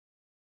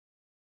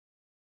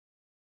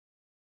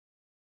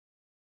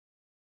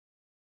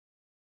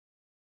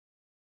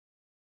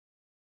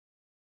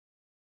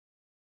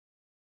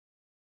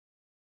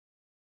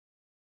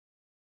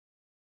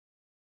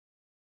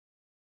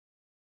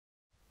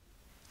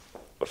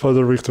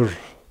Father Victor,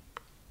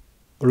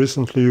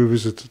 recently you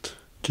visited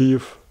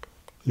Kiev,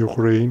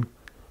 Ukraine.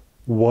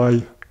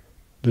 Why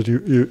did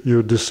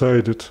you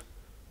decided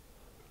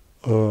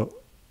to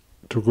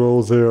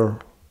go there?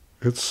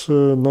 It's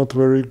not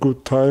very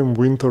good time,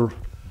 winter.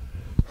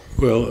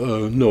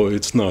 Well, no,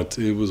 it's not.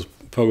 It was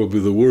probably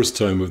the worst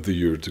time of the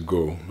year to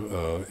go.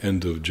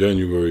 End of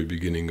January,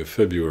 beginning of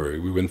February.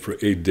 We went for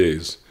 8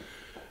 days.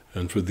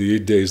 And for the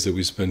 8 days that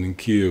we spent in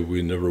Kiev,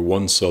 we never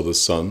once saw the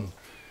sun.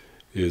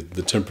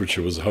 The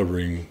temperature was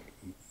hovering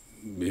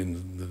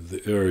in the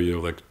area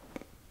like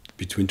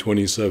between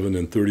 27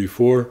 and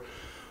 34.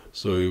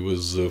 So it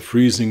was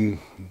freezing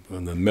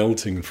and then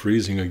melting and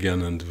freezing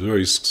again, and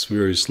very,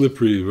 very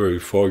slippery, very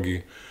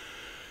foggy.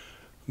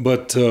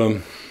 But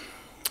the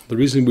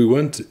reason we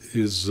went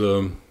is,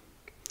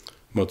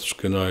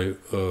 Matushka and I,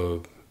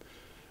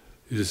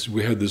 is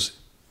we had this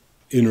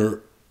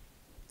inner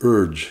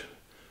urge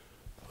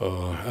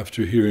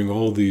after hearing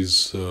all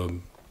these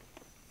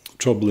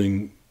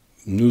troubling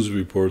news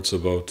reports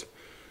about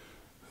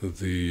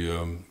the,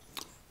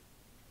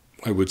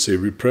 I would say,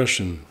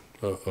 repression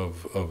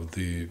of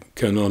the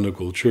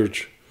canonical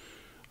church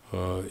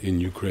in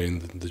Ukraine,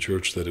 the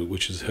church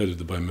which is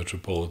headed by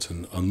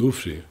Metropolitan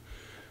Onufriy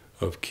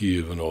of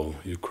Kiev and all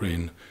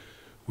Ukraine.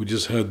 We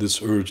just had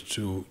this urge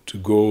to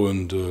go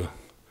and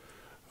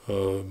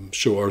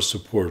show our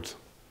support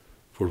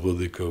for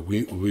Vladika.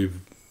 We've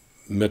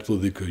met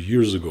Vladika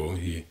years ago.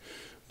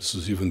 This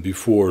is even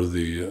before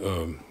the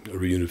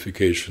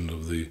reunification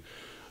of the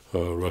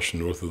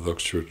Russian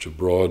Orthodox Church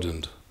abroad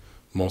and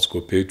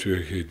Moscow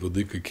Patriarchate.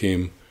 Vladika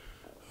came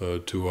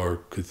to our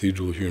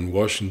cathedral here in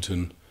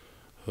Washington.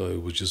 He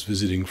was just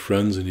visiting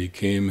friends, and he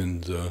came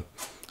and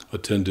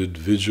attended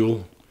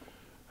vigil,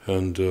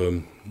 and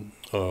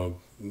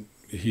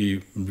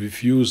he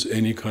refused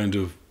any kind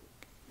of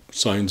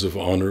signs of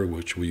honor,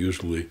 which we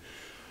usually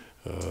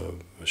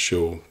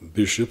show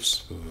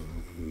bishops,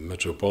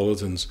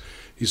 metropolitans.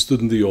 He stood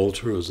in the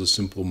altar as a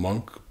simple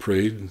monk,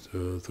 prayed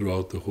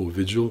throughout the whole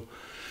vigil,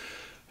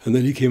 and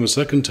then he came a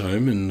second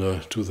time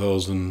in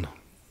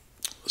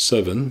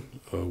 2007,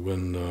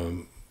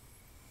 when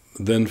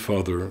then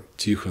Father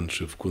Tikhon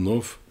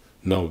Shevkunov,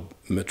 now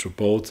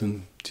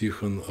Metropolitan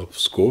Tikhon of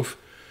Pskov,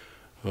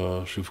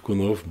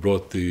 Shevkunov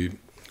brought the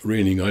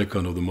reigning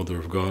icon of the Mother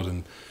of God,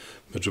 and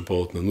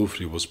Metropolitan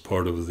Onufriy was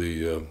part of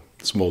the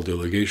small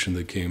delegation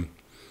that came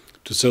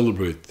to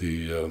celebrate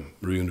the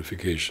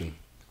reunification.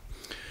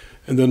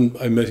 And then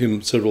I met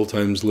him several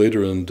times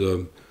later,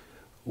 and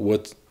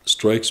what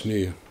strikes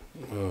me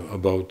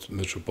about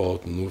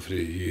Metropolitan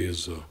Onufriy, he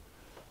is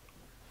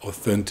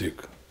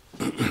authentic.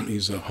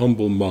 He's a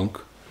humble monk,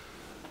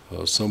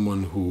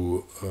 someone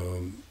who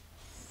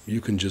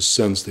you can just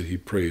sense that he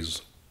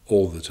prays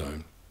all the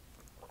time.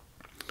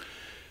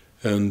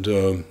 And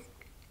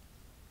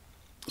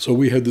so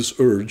we had this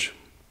urge,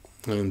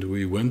 and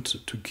we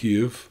went to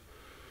Kiev,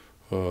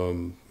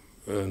 and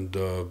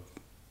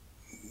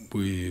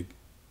we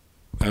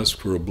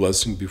asked for a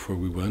blessing before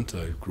we went.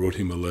 I wrote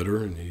him a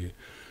letter, and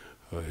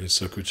his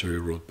secretary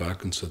wrote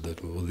back and said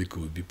that Vladika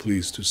would be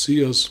pleased to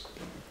see us.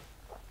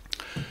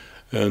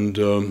 And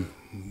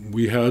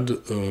we had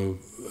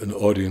an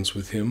audience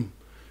with him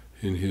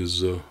in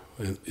his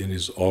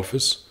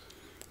office.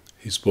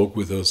 He spoke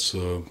with us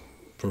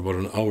for about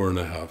an hour and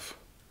a half,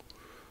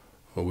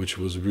 which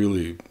was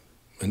really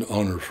an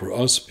honor for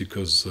us,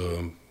 because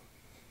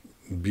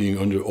being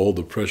under all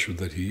the pressure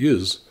that he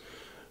is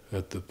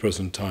at the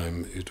present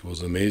time, it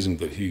was amazing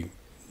that he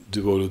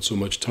devoted so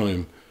much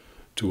time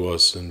to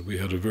us, and we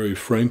had a very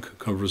frank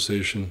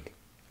conversation.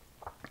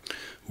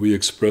 We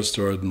expressed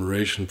our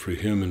admiration for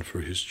him and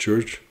for his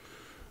church.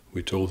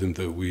 We told him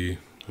that we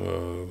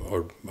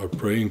are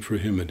praying for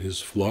him and his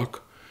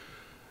flock,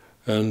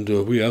 and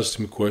we asked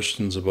him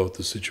questions about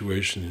the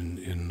situation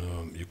in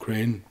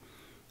Ukraine,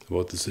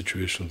 about the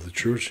situation of the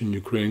church in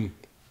Ukraine,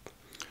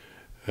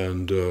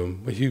 and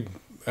he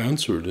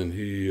answered, and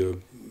he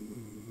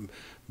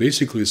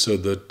basically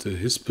said that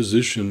his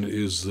position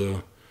is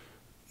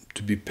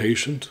to be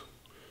patient.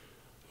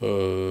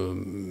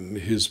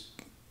 His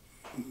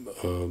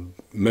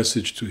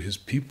message to his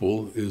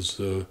people is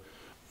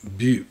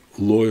be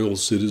loyal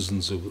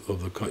citizens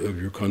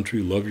of your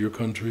country, love your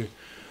country,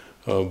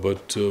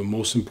 but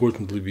most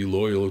importantly, be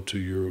loyal to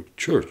your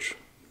church,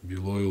 be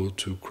loyal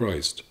to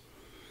Christ.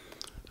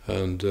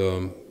 And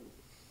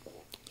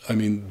I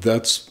mean,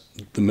 that's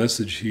the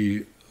message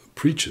he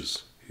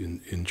preaches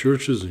in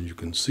churches, and you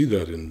can see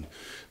that in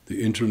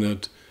the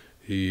internet.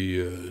 He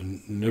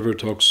never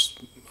talks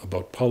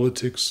about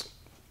politics.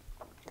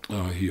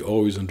 He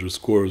always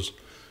underscores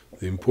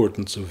the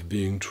importance of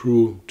being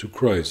true to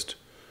Christ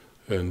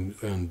and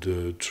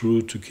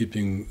true to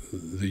keeping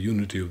the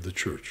unity of the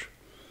church.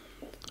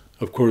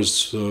 Of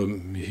course,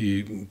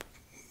 he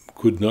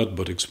could not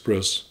but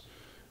express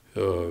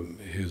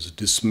his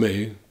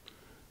dismay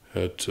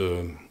at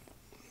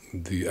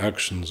the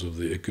actions of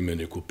the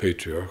ecumenical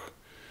patriarch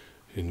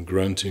in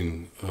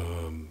granting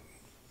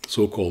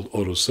so-called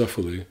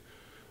autocephaly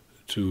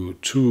to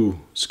two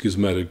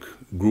schismatic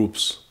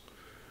groups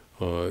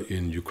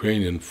in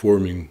Ukraine and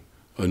forming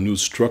a new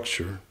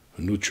structure,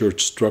 a new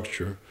church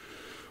structure,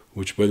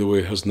 which, by the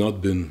way, has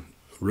not been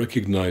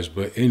recognized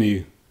by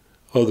any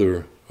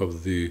other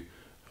of the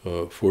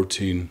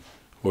 14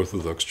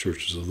 Orthodox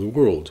churches of the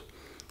world.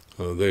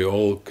 They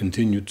all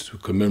continue to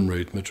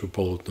commemorate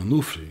Metropolitan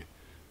Onufry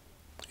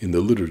in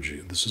the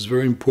liturgy. This is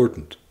very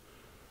important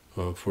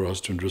for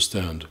us to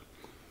understand.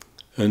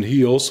 And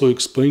he also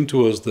explained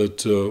to us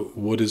that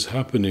what is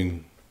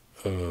happening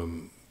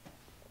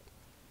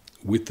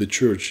with the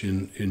church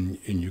in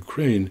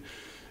Ukraine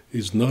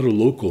is not a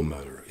local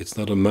matter. It's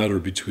not a matter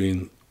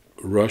between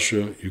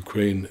Russia,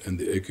 Ukraine, and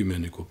the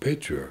Ecumenical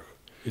Patriarch.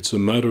 It's a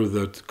matter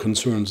that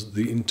concerns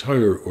the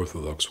entire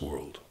Orthodox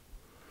world,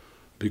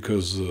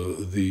 because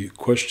the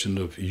question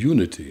of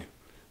unity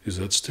is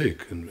at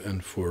stake,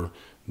 and for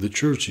the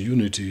Church,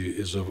 unity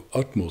is of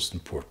utmost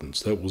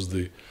importance. That was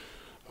the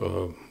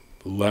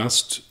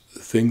last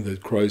thing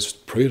that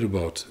Christ prayed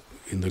about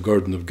in the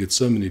Garden of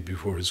Gethsemane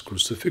before his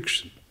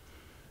crucifixion.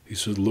 He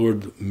said, "Lord,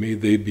 may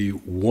they be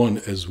one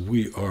as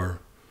we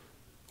are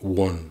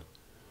one,"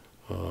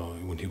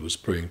 when he was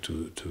praying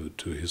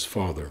to his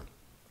Father.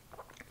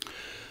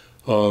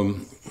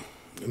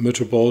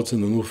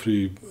 Metropolitan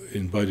Onufry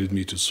invited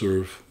me to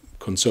serve,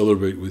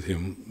 concelebrate with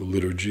him the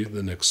liturgy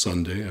the next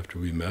Sunday after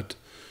we met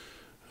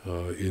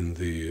in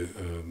the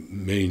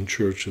main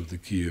church of the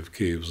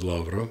Kiev's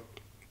Lavra.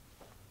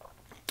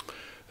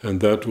 And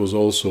that was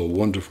also a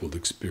wonderful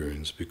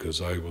experience,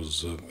 because I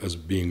was, as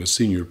being a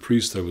senior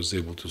priest, I was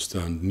able to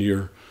stand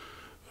near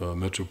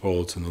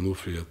Metropolitan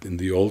Onufry in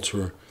the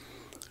altar,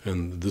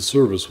 and the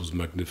service was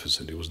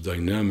magnificent. It was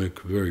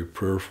dynamic, very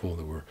prayerful.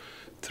 There were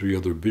 3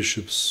 other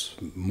bishops,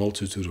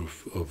 multitude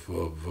of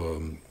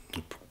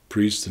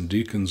priests and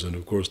deacons, and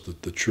of course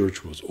the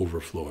church was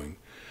overflowing.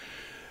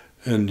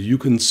 And you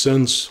can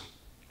sense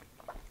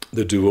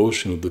the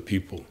devotion of the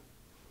people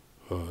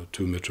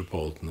to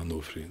Metropolitan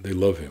Onufry. They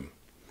love him.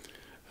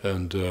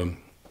 And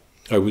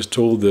I was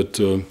told that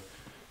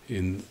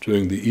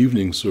during the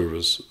evening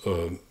service,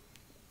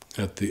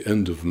 at the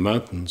end of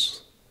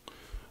Matins,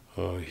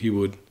 he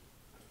would,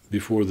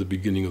 before the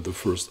beginning of the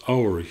first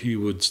hour, he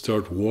would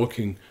start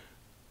walking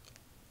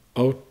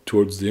out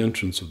towards the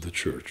entrance of the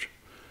church.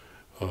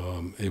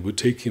 It would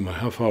take him a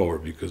half hour,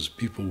 because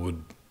people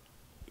would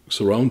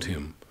surround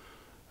him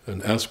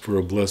and ask for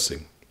a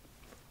blessing.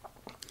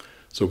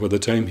 So by the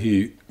time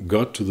he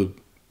got to the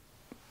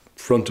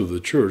front of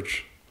the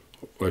church,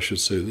 or I should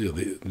say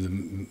the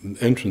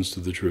entrance to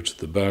the church at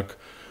the back,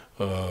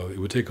 it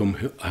would take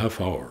him a half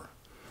hour.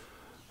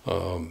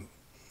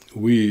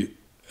 We,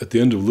 at the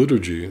end of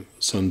liturgy,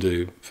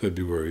 Sunday,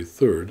 February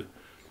 3rd,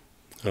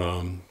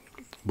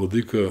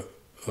 Vladika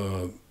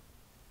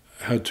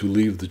had to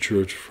leave the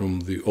church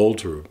from the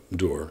altar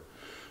door,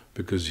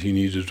 because he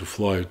needed to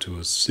fly to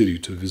a city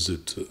to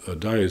visit a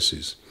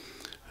diocese.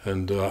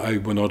 And I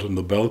went out on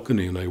the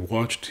balcony and I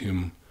watched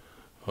him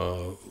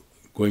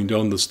going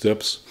down the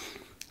steps,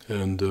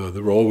 and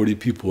there were already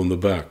people in the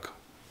back.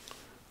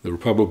 There were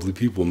probably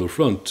people in the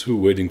front too,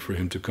 waiting for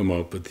him to come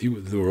out, but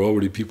there were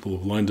already people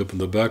lined up in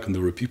the back, and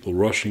there were people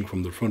rushing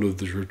from the front of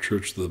the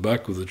church to the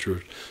back of the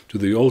church to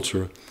the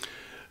altar.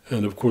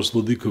 And of course,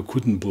 Vladika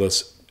couldn't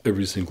bless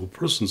every single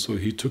person, so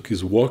he took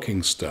his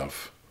walking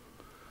staff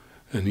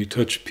and he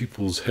touched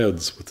people's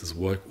heads with his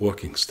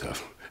walking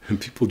staff. And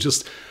people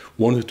just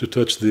wanted to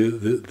touch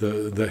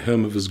the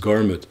hem of his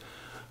garment.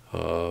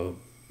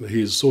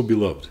 He is so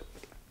beloved.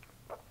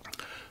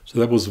 So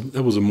that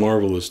was a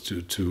marvelous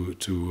to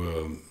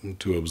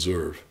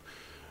observe.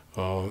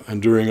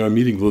 And during our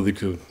meeting,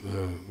 Vladika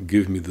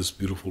gave me this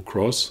beautiful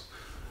cross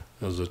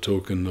as a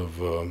token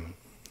of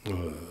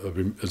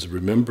as a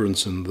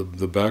remembrance, and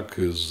the back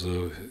is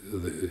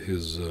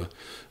his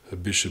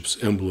bishop's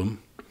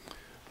emblem.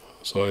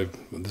 So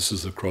this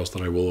is a cross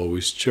that I will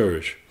always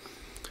cherish.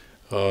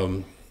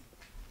 So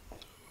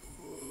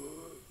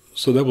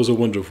that was a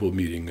wonderful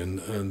meeting,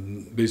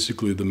 and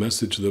basically the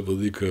message that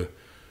Vladika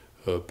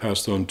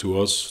passed on to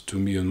us, to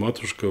me and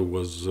Matushka,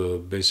 was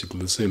basically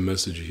the same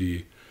message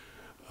he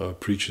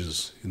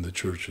preaches in the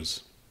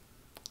churches.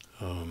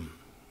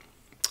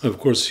 Of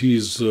course,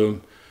 he's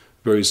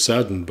very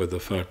saddened by the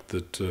fact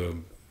that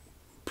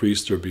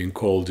priests are being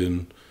called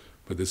in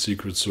by the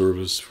Secret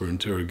Service for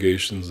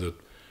interrogations, that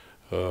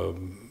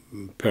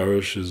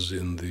parishes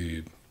in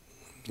the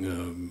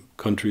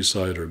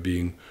countryside are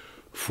being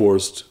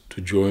forced to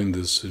join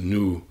this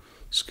new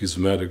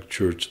schismatic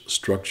church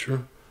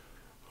structure,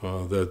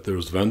 that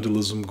there's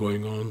vandalism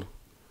going on.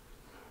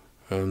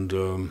 And,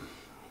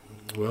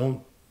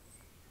 well,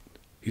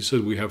 he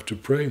said we have to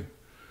pray.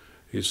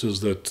 He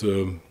says that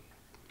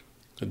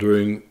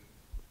during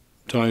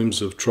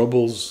times of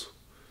troubles,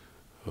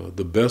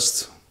 the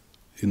best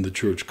in the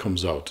church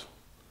comes out.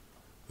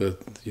 That,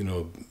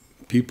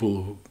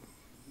 people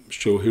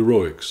show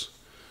heroics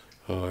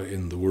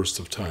in the worst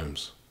of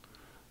times.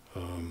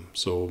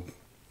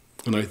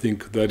 And I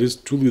think that is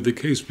truly the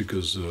case,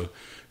 because in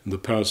the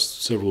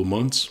past several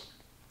months,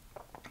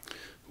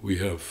 we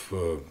have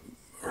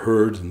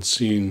heard and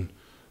seen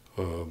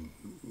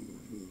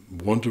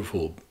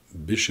wonderful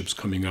bishops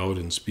coming out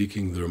and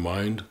speaking their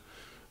mind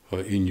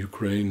in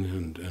Ukraine,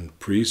 and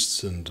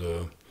priests and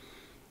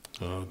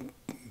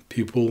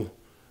people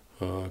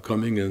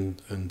coming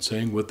and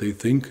saying what they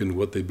think and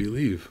what they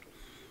believe.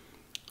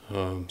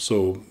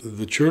 So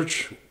the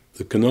church,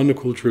 the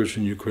canonical church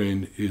in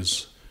Ukraine,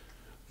 is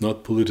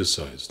not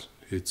politicized.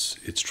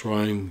 It's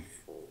trying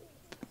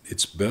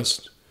its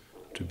best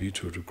to be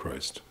true to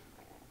Christ.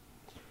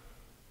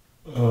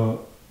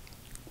 You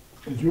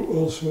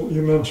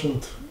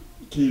mentioned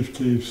Kiev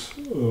Caves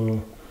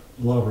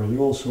Lavra. You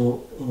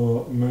also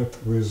met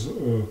with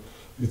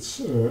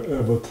its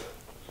abbot,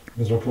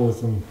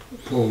 Metropolitan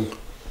Paul.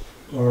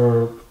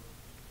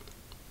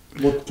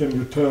 What can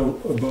you tell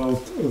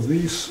about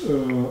this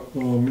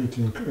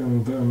meeting,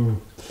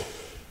 and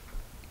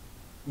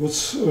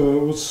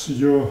what's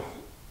your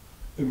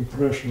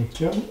impression?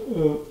 Can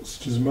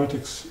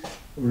schismatics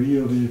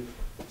really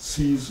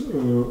seize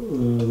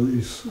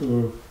this,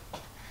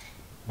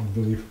 I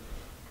believe,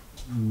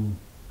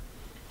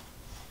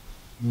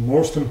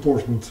 most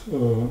important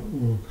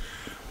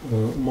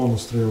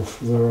monastery of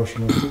the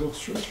Russian Orthodox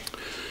Church?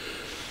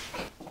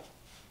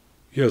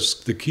 Yes,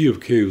 the Kiev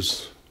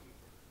Caves,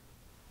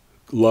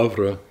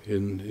 Lavra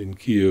in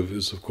Kiev,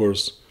 is of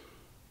course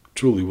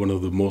truly one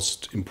of the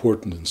most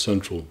important and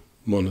central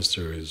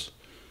monasteries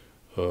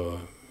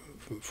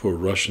for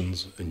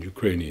Russians and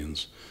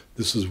Ukrainians.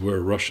 This is where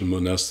Russian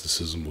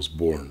monasticism was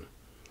born.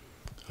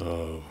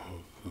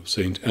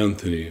 Saint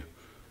Anthony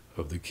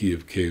of the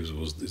Kiev Caves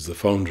is the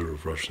founder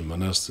of Russian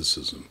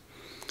monasticism.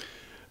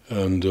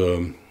 And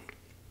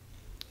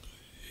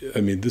I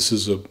mean, this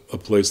is a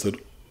place that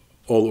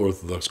all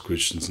Orthodox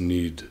Christians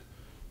need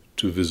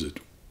to visit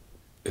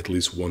at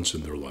least once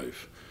in their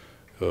life.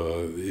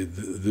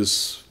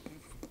 This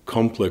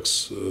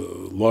complex,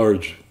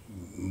 large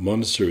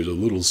monastery is a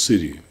little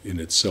city in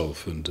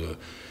itself, and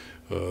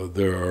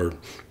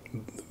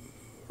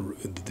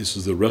this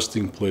is the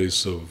resting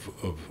place of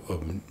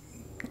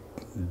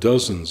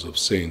dozens of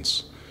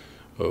saints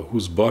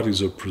whose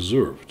bodies are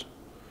preserved.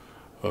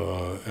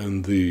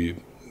 And the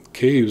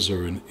caves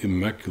are in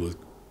immaculate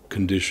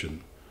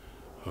condition.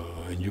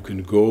 And you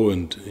can go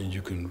and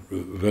you can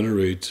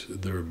venerate,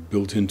 they're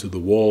built into the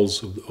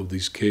walls of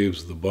these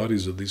caves, the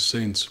bodies of these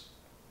saints.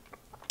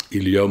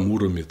 Ilya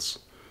Muromets,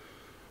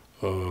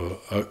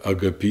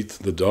 Agapit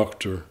the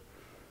doctor,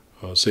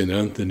 Saint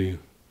Anthony,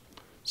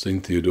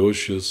 Saint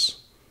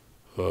Theodosius,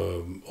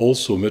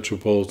 also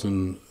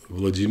Metropolitan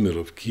Vladimir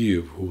of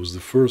Kiev, who was the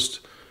first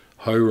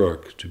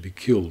hierarch to be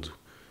killed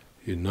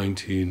in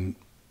 18,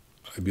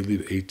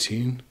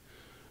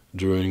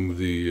 during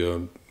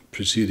the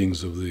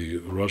proceedings of the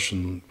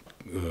Russian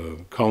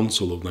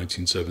Council of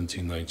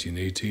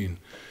 1917-1918.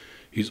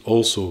 He's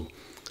also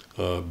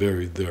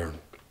buried there.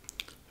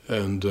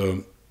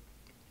 And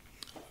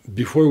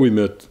before we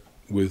met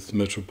with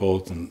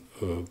Metropolitan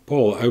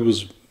Paul, I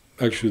was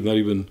actually not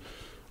even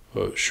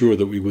sure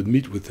that we would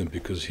meet with him,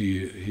 because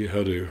he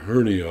had a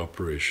hernia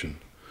operation,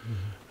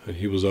 and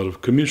he was out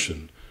of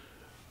commission.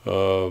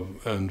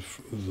 And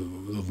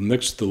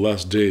the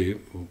last day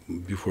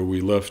before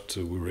we left,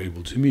 we were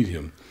able to meet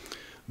him.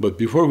 But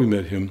before we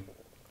met him,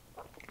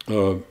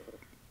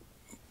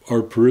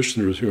 our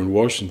parishioners here in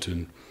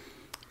Washington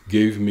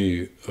gave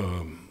me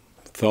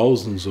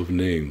thousands of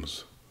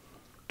names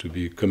to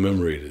be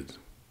commemorated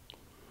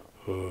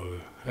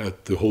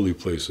at the holy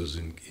places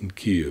in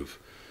Kiev.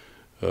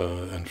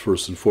 And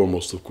first and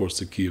foremost, of course,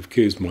 the Kiev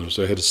Caves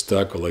monastery. I had a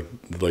stack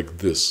like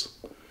this.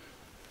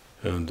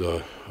 And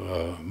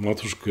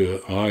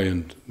Matushka I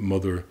and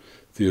Mother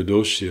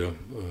Theodosia,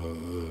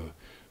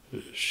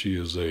 she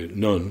is a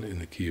nun in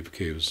the Kiev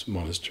Caves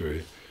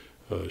monastery.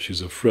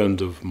 She's a friend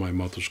of my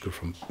Matushka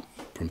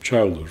from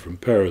childhood, from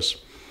Paris.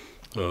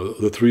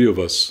 The three of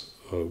us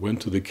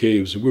went to the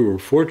caves, and we were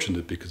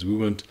fortunate because we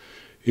went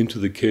into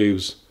the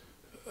caves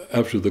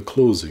after the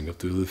closing,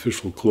 after the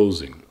official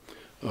closing,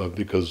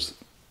 because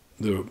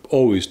there are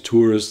always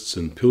tourists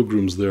and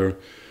pilgrims there,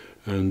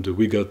 and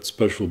we got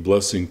special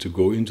blessing to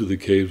go into the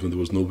caves when there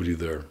was nobody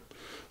there.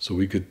 So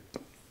we could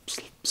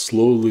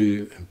slowly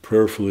and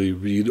prayerfully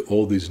read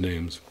all these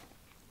names,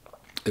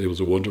 and it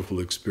was a wonderful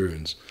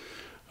experience.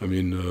 I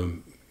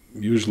mean,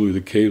 usually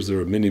the caves, there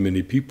are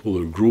many people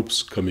or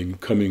groups coming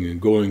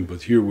and going,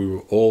 but here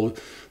the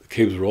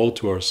caves were all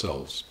to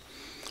ourselves.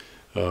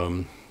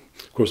 Of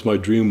course, my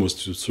dream was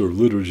to serve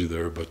liturgy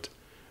there, but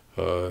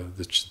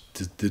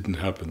that didn't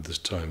happen this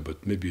time.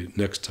 But maybe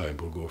next time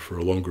we'll go for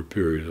a longer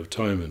period of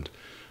time, and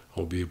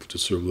I'll be able to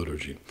serve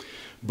liturgy.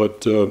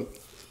 But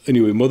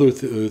anyway, Mother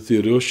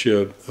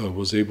Theodosia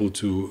was able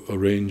to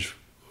arrange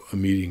a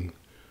meeting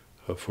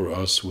for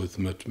us with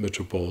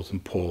Metropolitan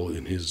Paul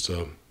in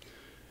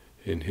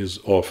his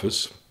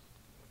office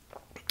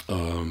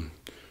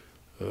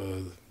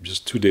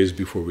just 2 days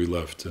before we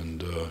left.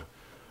 And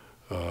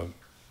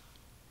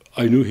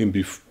I knew him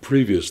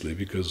previously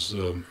because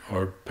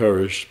our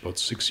parish, about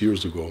 6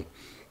 years ago,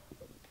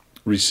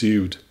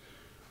 received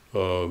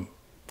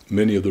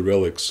many of the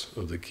relics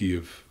of the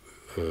Kiev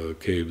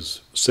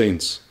Caves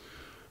saints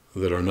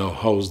that are now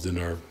housed in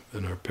our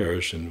in our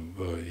parish, and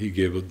he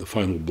gave the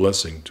final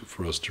blessing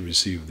for us to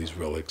receive these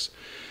relics.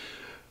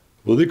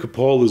 Vladika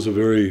Paul is a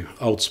very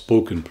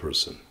outspoken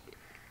person.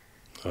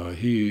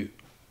 He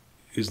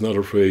is not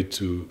afraid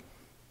to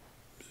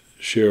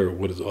share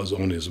what is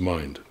on his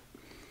mind.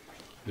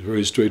 He's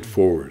very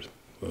straightforward.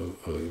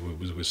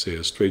 We say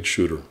a straight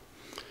shooter.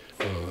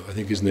 I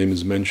think his name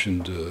is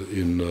mentioned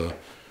in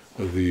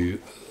the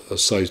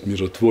site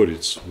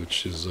Mirotvorets,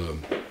 which is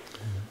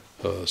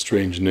a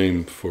strange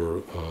name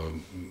for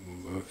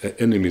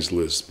enemies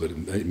list, but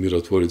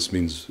Mirotvorets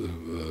means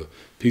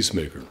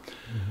peacemaker.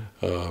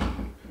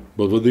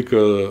 But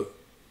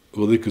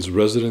Vladika's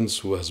residence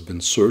has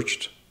been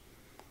searched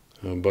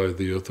by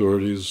the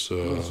authorities.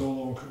 That's so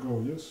long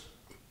ago, yes?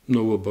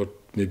 No, about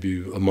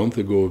maybe a month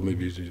ago,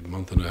 maybe a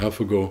month and a half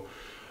ago.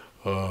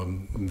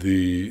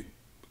 The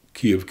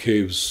Kiev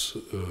Caves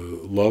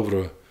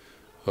Lavra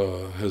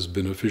has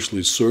been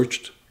officially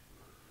searched.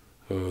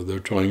 They're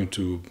trying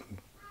to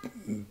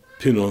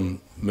pin on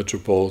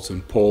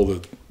Metropolitan Paul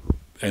that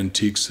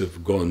antiques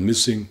have gone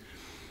missing.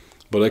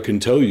 But I can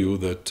tell you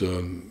that,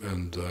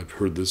 and I've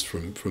heard this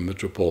from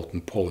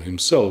Metropolitan Paul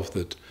himself,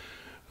 that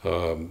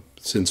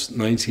since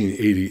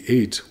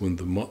 1988, when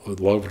the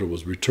Lavra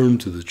was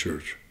returned to the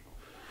church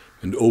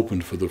and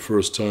opened for the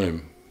first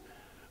time,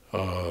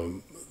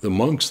 the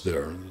monks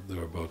there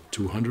are about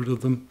 200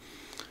 of them,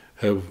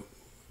 have,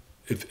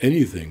 if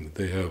anything,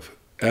 they have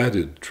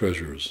added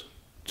treasures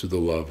to the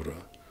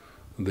Lavra.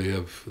 They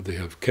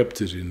have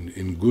kept it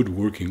in good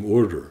working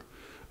order.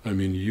 I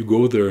mean, you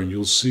go there and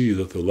you'll see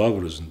that the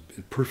Lavra is in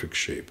perfect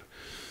shape.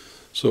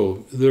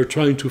 So they're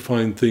trying to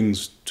find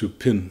things to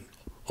pin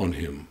on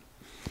him.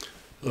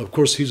 Of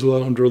course, he's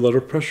under a lot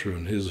of pressure,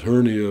 and his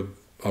hernia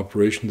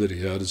operation that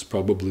he had is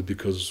probably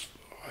because,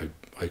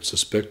 I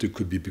suspect it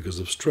could be because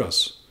of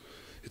stress.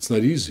 It's not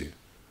easy.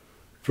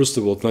 First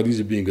of all, it's not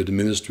easy being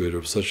administrator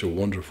of such a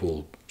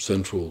wonderful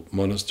central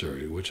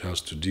monastery, which has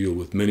to deal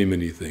with many,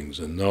 many things,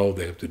 and now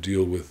they have to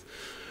deal with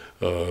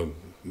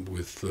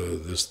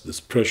this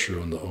pressure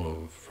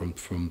on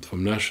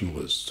from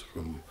nationalists,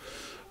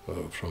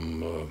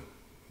 from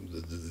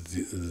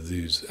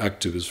these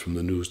activists from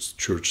the new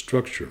church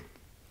structure.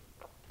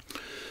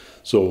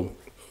 So,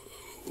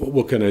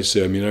 what can I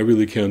say? I mean, I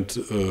really can't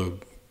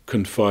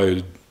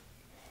confide.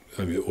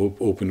 I mean,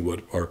 open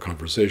what our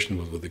conversation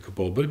was with the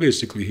Paul, but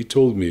basically he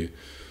told me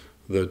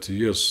that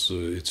yes,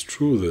 it's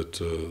true that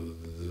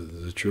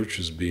the church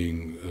is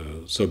being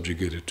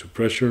subjugated to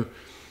pressure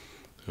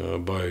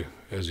by,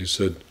 as you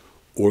said,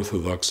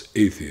 Orthodox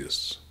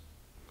atheists.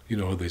 You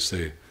know how they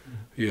say,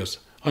 yes,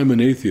 I'm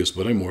an atheist,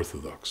 but I'm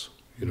Orthodox.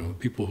 You know,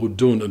 people who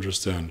don't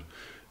understand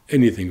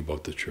anything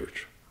about the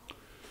church.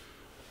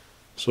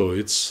 So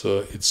it's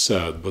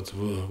sad, but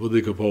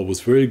Vladika Paul was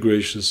very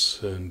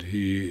gracious, and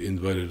he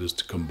invited us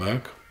to come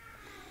back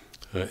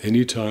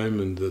anytime,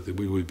 and that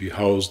we would be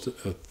housed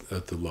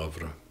at the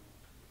Lavra.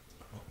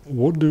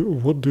 What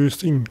do you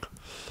think?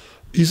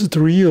 Is it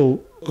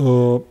real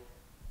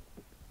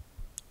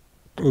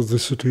the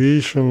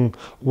situation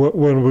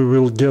when we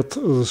will get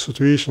the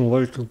situation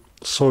like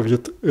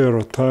Soviet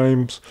era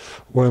times,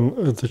 when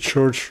the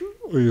church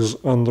is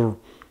under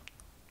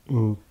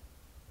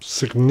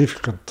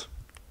significant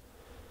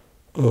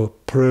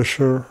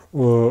pressure,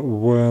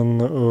 when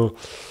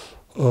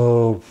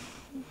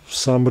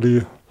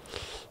somebody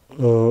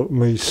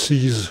may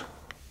seize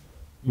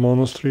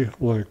monastery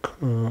like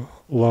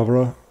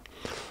Lavra,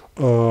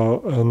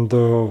 and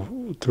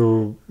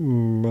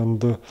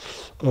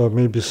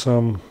maybe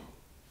some,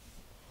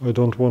 I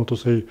don't want to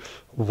say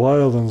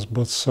violence,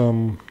 but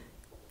some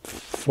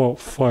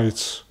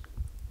fights.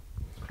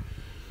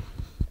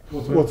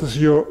 What is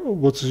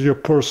your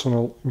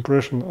personal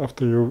impression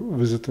after you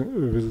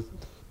visited?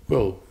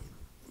 Well,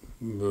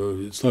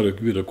 it's not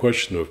a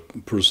question of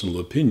personal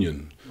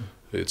opinion.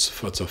 It's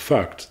a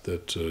fact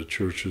that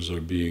churches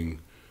are being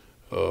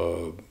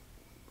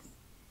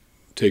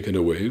taken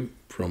away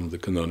from the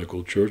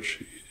canonical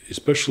church,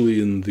 especially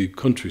in the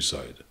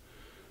countryside.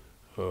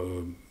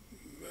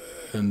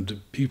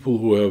 And people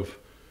who have,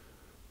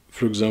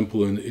 for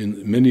example,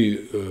 in many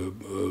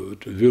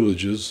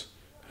villages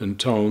and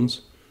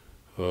towns,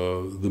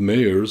 the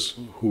mayors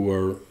who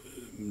are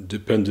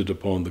dependent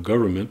upon the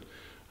government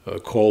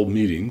call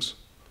meetings,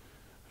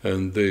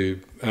 and they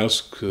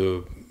ask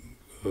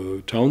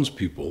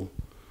townspeople,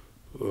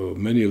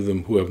 many of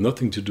them who have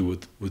nothing to do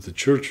with the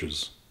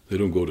churches, they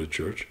don't go to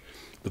church,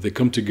 but they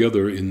come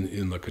together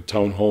in like a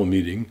town hall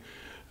meeting,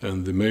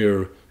 and the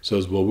mayor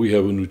says, well, we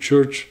have a new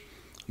church,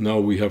 now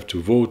we have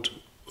to vote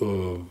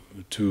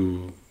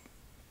to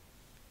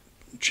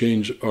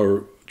change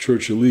our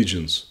church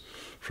allegiance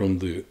from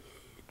the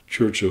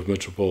Church of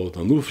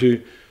Metropolitan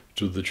Onufri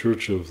to the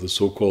Church of the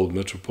so-called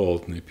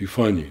Metropolitan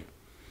Epiphany.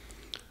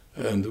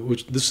 And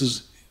which this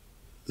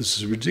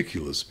is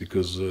ridiculous,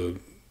 because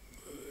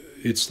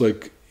it's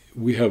like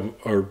we have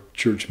our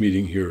church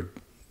meeting here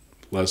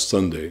last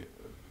Sunday,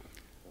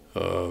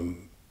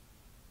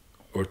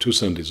 or 2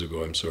 Sundays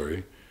ago, I'm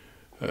sorry,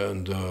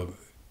 and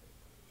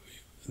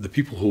the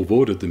people who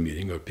vote at the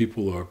meeting are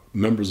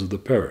members of the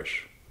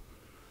parish.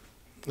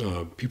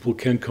 people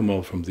can come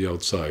out from the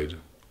outside,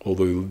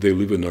 although they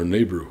live in our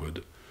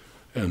neighborhood,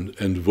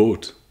 and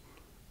vote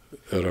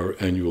at our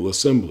annual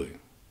assembly.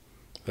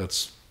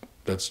 That's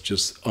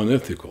just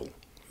unethical.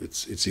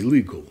 It's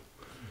illegal.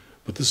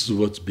 But this is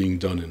what's being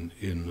done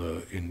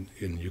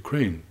in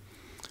Ukraine.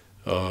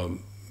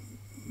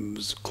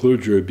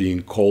 Clergy are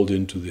being called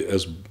into the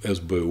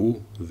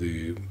SBU,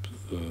 the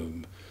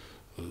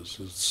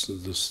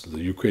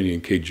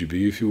Ukrainian KGB,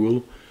 if you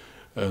will,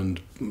 and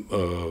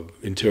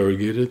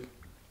interrogated.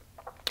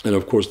 And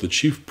of course, the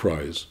chief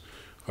prize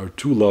are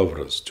two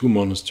lavras, two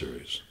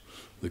monasteries,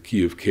 the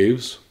Kiev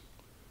caves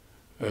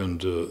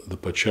and the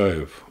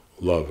Pachayev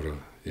lavra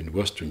in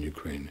western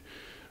Ukraine.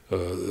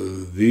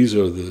 These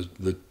are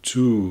the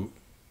two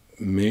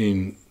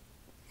main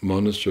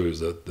monasteries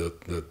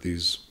that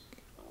these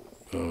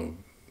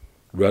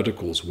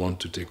radicals want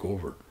to take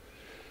over.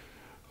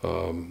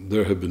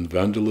 There have been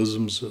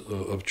vandalisms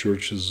of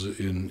churches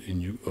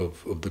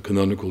of the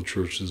canonical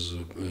churches,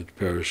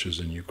 parishes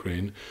in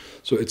Ukraine.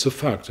 So it's a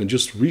fact. And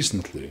just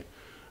recently,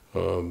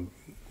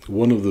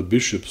 one of the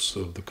bishops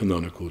of the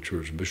canonical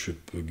church,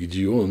 Bishop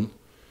Gideon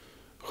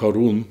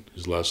Harun,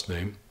 his last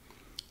name,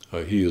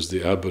 he is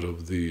the abbot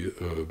of the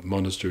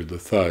monastery the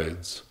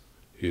Thaids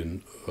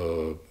in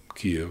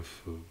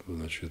Kiev,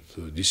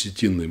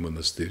 Десятинный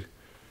монастырь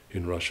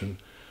in Russian.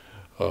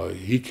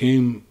 He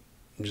came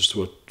just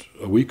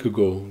a week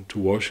ago to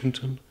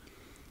Washington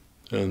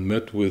and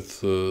met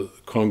with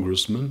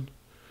congressmen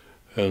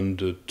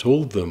and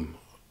told them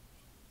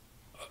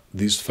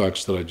these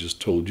facts that I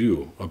just told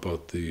you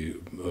about the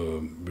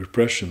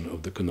repression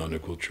of the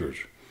canonical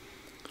church.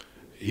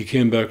 He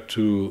came back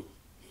to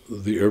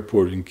the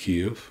airport in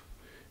Kiev.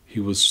 He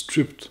was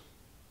stripped,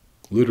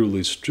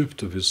 literally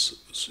stripped of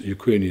his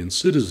Ukrainian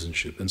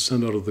citizenship and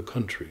sent out of the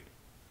country.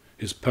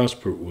 His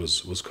passport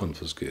was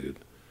confiscated.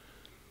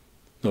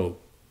 Now,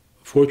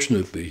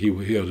 fortunately, he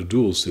had a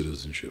dual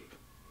citizenship,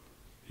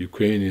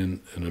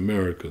 Ukrainian and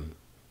American,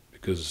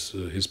 because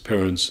his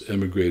parents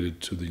emigrated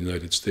to the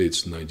United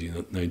States in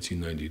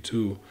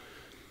 1992,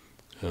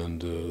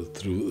 and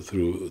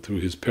through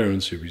his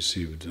parents he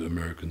received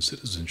American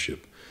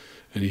citizenship,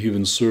 and he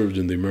even served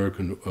in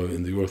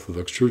the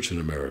Orthodox Church in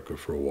America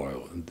for a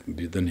while. And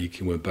then he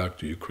went back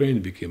to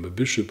Ukraine, became a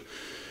bishop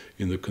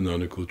in the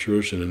canonical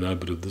church and an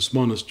abbot of this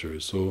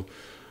monastery. So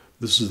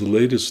this is the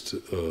latest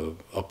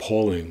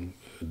appalling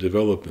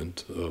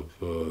development of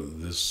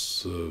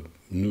this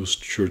new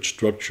church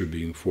structure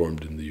being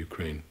formed in the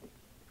Ukraine.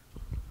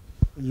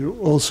 You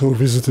also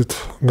visited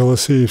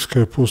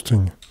Голосеевская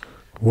пустынь.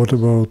 What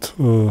about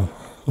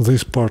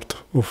this part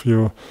of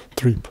your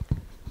trip?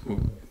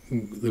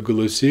 The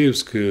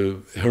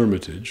Голосеевская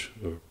Hermitage,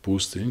 or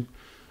Pustynь,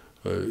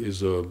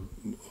 is a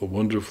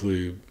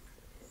wonderfully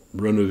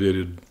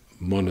renovated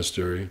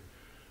monastery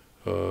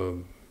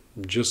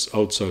just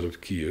outside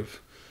of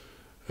Kiev.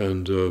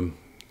 And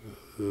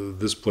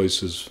this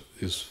place is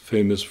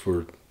famous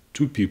for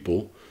two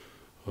people.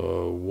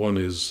 One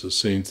is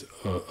Saint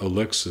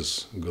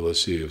Alexis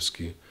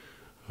Голосеевsky,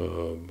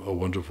 a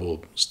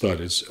wonderful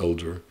starets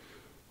elder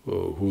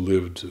who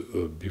lived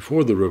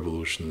before the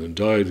revolution and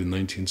died in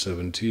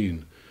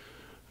 1917,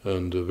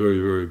 and a very,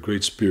 very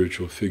great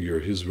spiritual figure.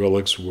 His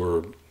relics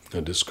were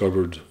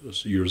discovered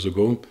years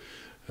ago,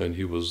 and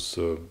he was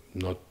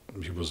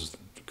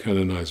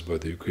canonized by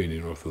the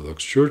Ukrainian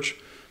Orthodox Church.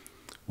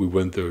 We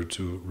went there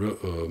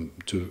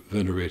to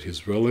venerate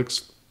his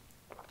relics,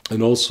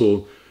 and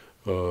also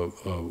a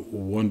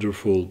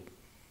wonderful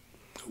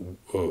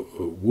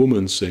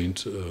woman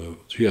saint.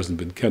 She hasn't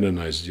been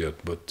canonized yet,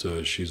 but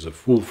she's a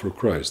fool for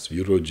Christ,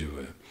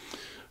 Yurodivaya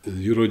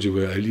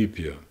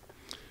Alipia.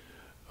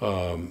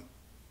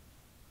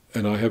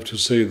 And I have to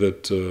say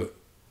that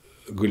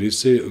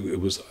Golitsey, it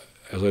was,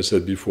 as I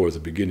said before at the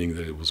beginning,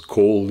 that it was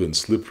cold and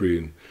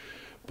slippery,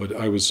 but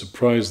I was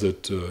surprised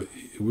that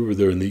we were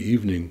there in the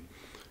evening,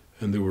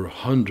 and there were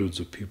hundreds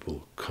of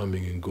people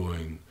coming and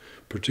going,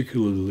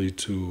 particularly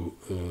to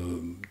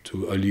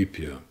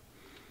Alipia.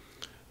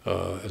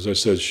 As I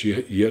said,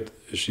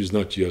 she's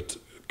not yet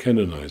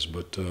canonized,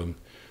 but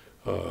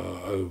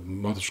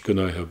Matushka and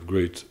I have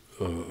great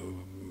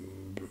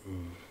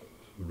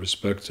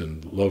respect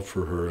and love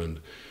for her, and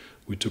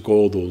we took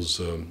all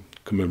those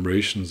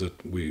commemorations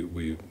that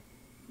we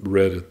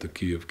read at the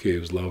Kiev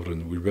Caves Lavra,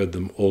 and we read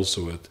them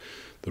also at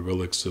the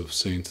relics of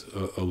Saint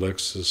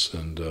Alexis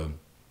and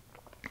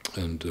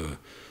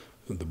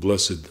the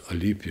Blessed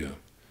Alipia,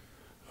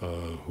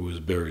 who is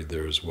buried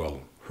there as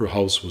well. Her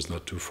house was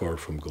not too far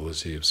from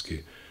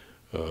Голосеевsky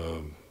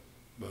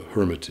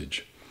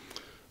Hermitage.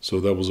 So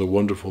that was a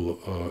wonderful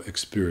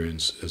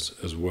experience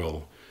as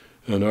well.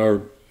 And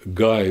our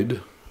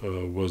guide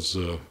was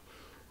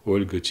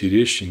Olga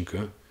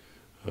Tereshchenko.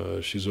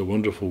 She's a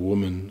wonderful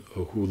woman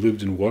who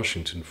lived in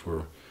Washington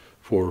for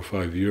 4 or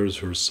 5 years.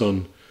 Her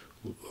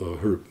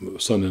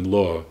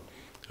son-in-law,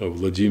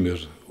 Vladimir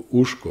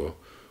Ushko,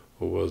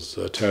 was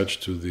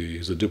attached to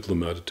he's a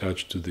diplomat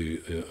attached to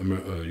the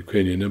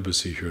Ukrainian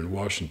embassy here in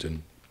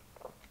Washington.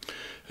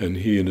 And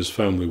he and his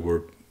family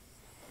were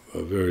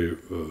very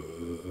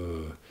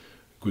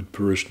good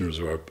parishioners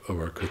of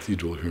our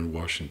cathedral here in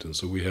Washington.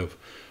 So we have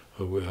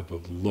a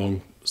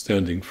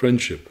long-standing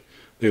friendship.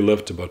 They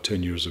left about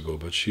 10 years ago,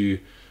 but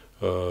she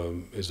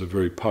is a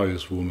very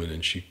pious woman,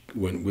 and she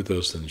went with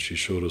us and she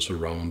showed us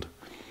around,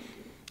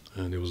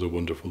 and it was a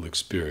wonderful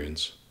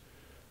experience.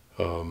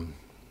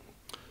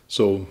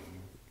 So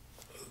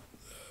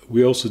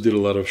we also did a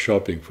lot of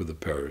shopping for the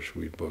parish.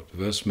 We bought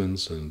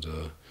vestments and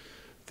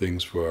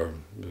things for our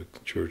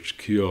church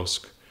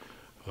kiosk.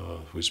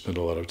 We spent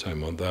a lot of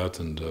time on that,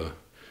 and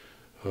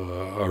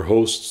our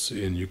hosts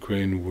in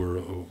Ukraine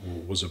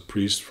was a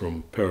priest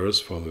from Paris,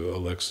 Father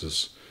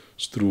Alexis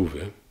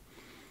Struve.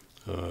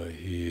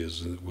 He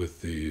is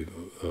with the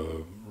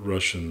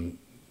Russian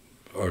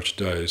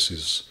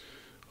Archdiocese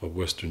of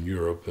Western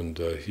Europe, and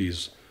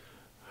he's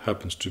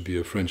happens to be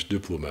a French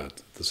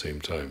diplomat at the same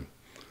time.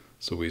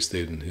 So we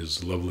stayed in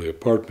his lovely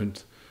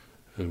apartment,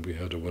 and we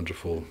had a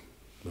wonderful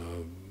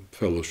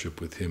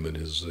fellowship with him and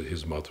his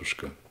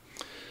matushka.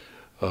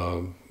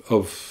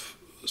 Of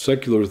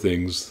secular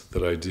things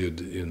that I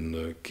did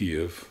in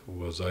Kiev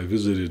was I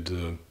visited,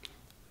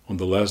 on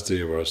the last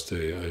day of our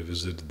stay, I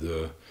visited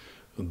the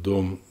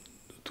Dom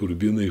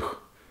Turbinych,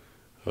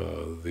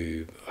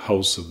 the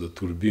house of the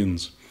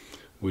Turbines,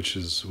 which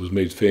was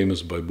made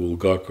famous by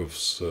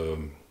Bulgakov's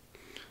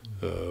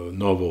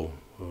novel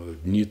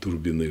Dni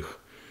Turbinych,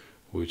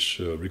 which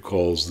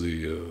recalls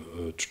the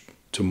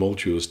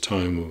tumultuous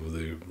time of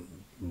the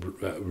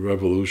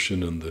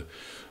revolution and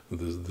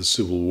the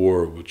civil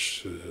war,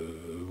 which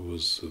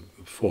was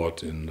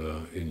fought in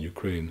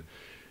Ukraine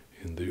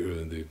in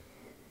the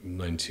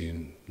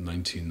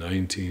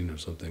 1919 or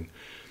something.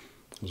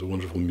 It was a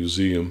wonderful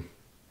museum.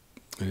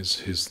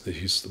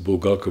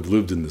 Bulgakov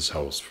lived in this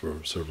house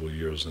for several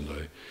years, and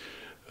I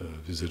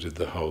visited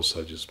the house.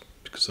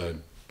 Because I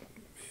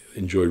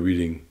enjoy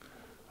reading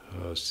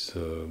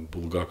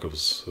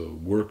Bulgakov's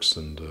works,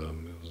 and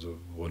it was a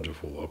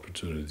wonderful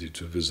opportunity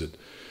to visit.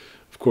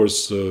 Of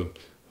course,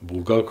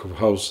 Bulgakov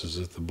house is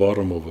at the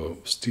bottom of a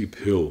steep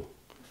hill,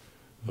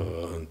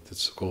 and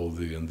it's called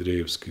the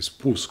Andreevsky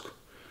Spusk,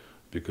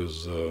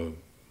 because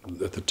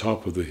at the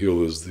top of the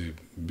hill is the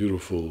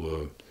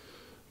beautiful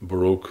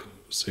Baroque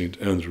St.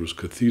 Andrew's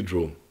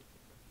Cathedral,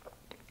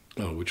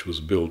 which was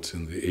built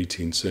in the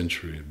 18th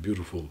century, a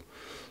beautiful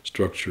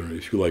structure,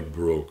 if you like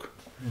Baroque.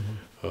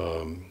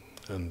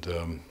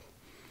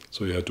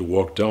 So you had to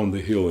walk down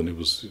the hill, and it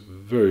was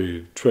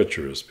very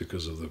treacherous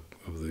because of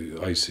the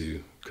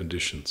icy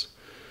conditions.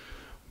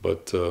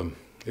 But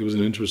it was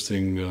an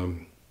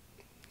interesting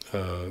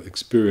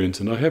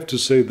experience, and I have to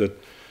say that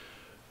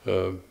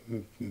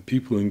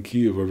people in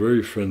Kiev are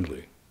very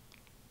friendly,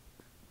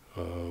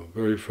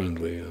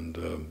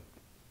 and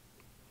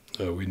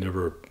we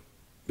never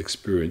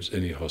experienced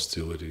any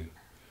hostility.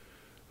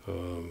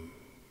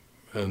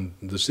 And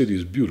the city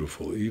is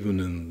beautiful,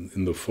 even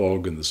in the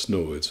fog and the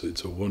snow.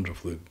 It's a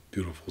wonderfully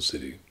beautiful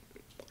city.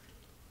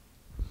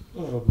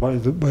 By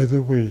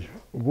the way,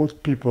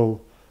 what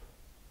people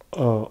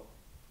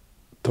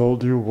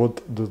told you?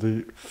 What do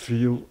they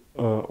feel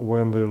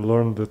when they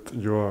learned that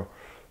you are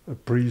a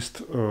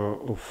priest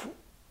of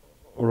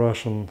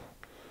Russian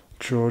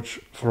Church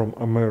from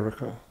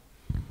America?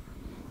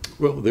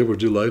 Well, they were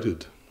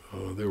delighted.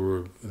 They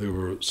were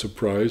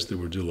surprised. They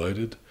were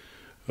delighted.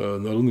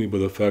 Not only by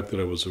the fact that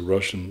I was a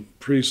Russian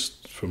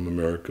priest from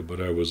America, but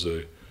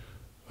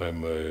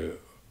I'm a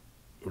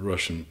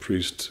Russian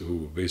priest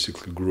who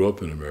basically grew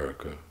up in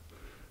America,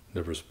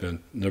 never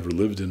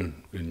lived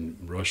in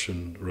Russia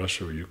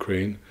or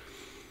Ukraine.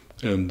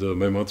 And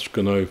my matushka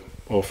and I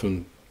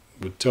often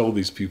would tell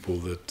these people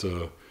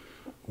that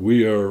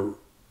we are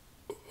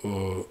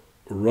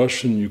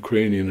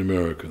Russian-Ukrainian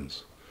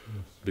Americans,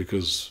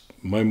 because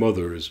my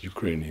mother is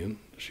Ukrainian.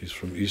 She's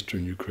from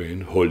Eastern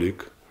Ukraine,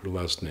 Holik, her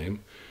last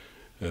name,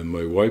 and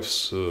my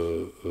wife's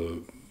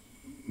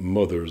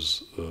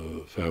mother's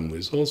family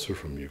is also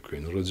from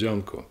Ukraine,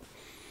 Rodyanko.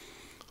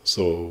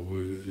 So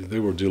they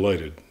were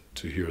delighted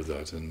to hear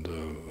that, and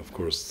of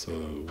course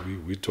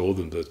we told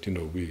them that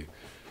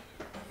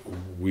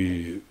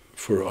we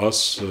for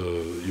us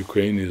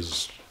Ukraine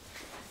is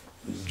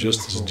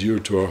just as dear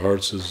to our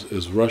hearts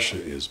as Russia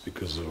is,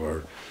 because of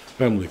our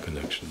family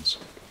connections,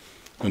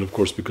 and of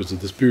course because of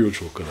the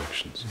spiritual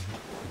connections.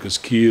 Because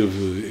Kiev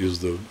is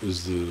the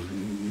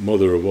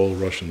mother of all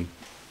Russian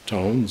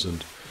towns,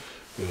 and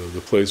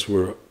the place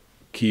where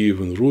Kiev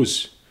and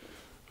Rus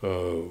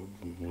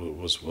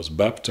was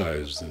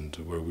baptized, and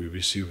where we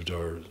received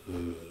our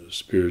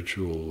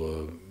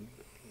spiritual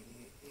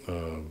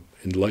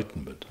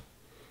enlightenment.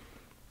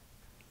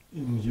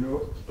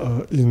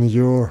 In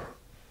your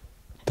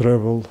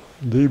travel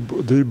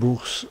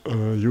daybooks,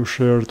 you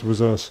shared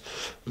with us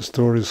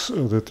stories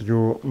that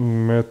you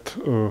met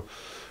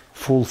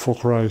full for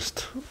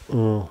Christ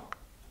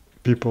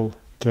people.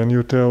 Can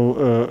you tell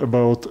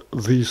about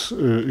this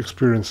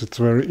experience? It's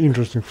very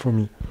interesting for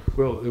me.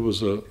 Well, it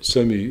was a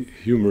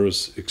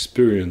semi-humorous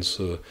experience.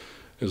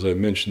 As I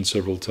mentioned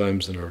several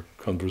times in our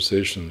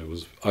conversation, it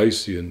was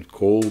icy and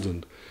cold,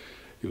 and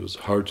it was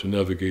hard to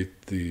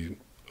navigate the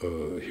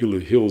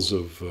hills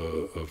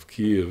of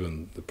Kiev,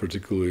 and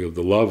particularly of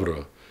the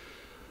Lavra,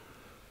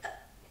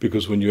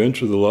 because when you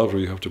enter the Lavra,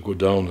 you have to go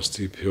down a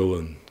steep hill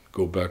and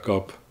go back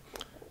up.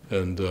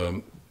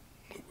 And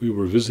we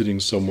were visiting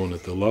someone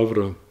at the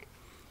Lavra,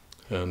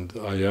 and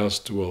I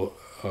asked, well,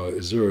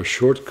 is there a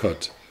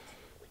shortcut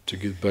to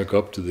get back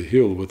up to the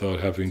hill without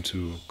having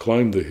to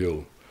climb the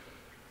hill?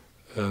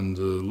 And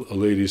a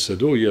lady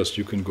said, oh yes,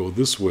 you can go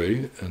this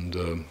way.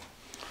 And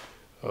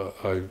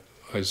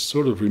I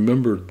sort of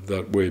remembered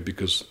that way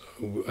because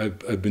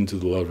I've been to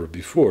the Lavra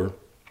before,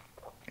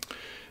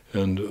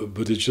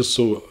 but it just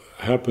so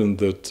happened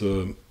that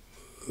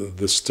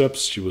the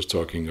steps she was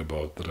talking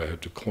about that I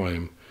had to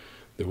climb,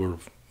 they were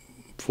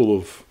full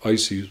of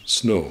icy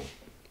snow.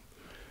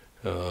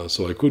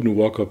 So I couldn't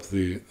walk up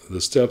the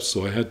steps,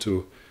 so I had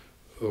to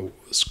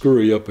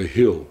scurry up a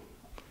hill,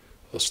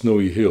 a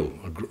snowy hill.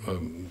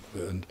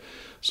 And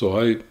so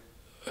I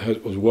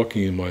was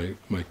walking in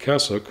my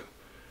cassock,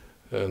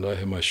 and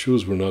my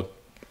shoes were not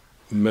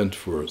meant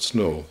for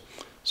snow.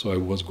 So I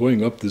was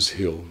going up this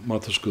hill.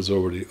 Matushka's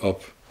already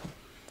up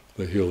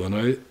the hill,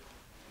 and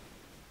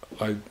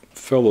I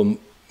fell on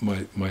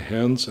my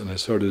hands, and I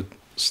started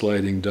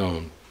sliding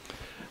down.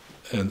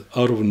 And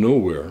out of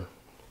nowhere,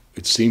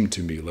 it seemed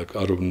to me like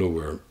out of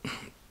nowhere,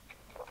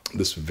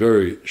 this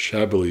very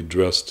shabbily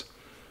dressed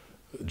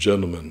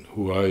gentleman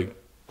who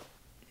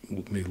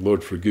may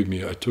Lord forgive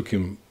me, I took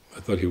him, I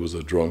thought he was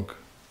a drunk,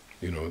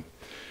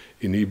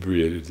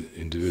 inebriated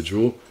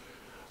individual.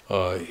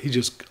 He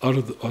just, out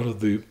of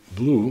the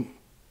blue,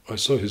 I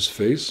saw his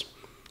face,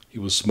 he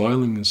was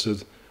smiling and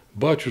said,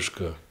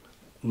 "Batyushka,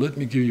 let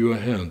me give you a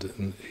hand."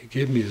 And he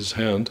gave me his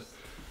hand,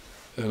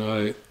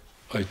 and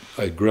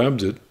I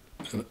grabbed it,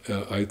 and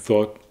I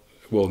thought,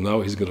 well,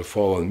 now he's going to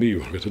fall on me,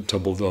 we're going to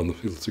tumble down the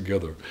hill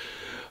together.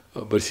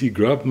 But he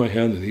grabbed my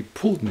hand and he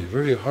pulled me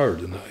very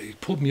hard, and he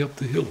pulled me up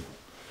the hill.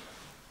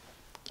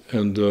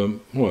 And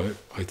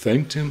I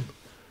thanked him,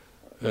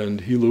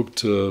 and he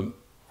looked, he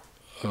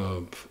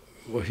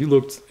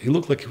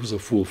looked like he was a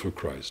fool for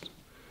Christ.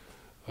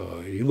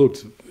 He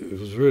was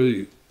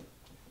very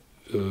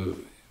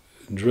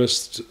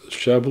dressed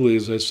shabbily,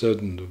 as I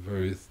said, and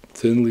very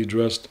thinly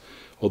dressed,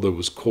 although it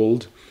was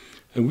cold.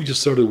 And we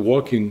just started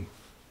walking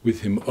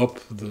with him up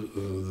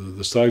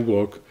the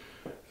sidewalk,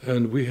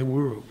 and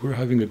we're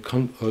having a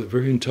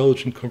very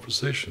intelligent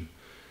conversation.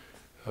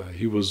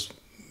 He was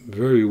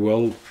very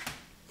well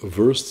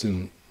versed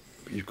in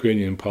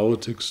Ukrainian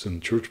politics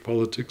and church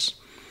politics,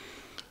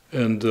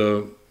 and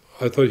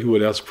I thought he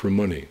would ask for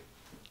money,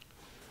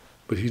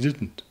 but he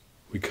didn't.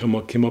 We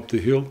came up the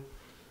hill,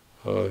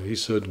 he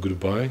said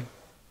goodbye,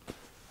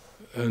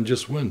 and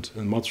just went.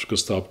 And Matushka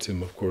stopped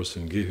him, of course,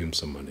 and gave him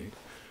some money.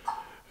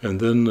 And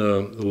then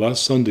the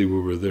last Sunday we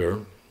were there,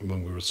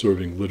 when we were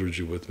serving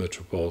liturgy with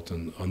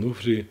Metropolitan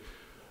Onufriy,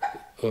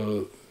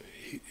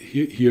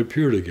 he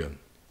appeared again,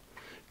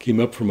 came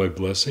up for my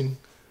blessing,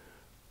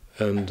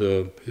 and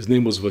his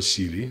name was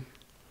Vasily.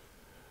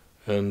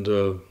 And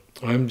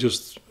I'm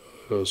just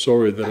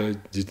sorry that I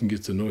didn't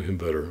get to know him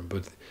better,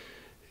 but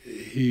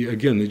he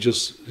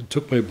just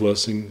took my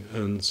blessing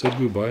and said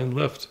goodbye and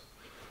left.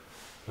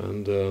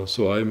 And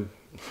so I'm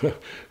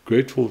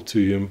grateful to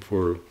him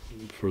for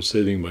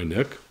saving my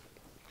neck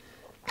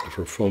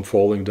from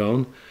falling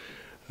down,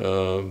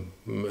 and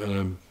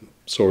I'm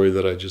sorry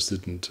that I just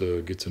didn't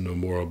get to know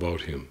more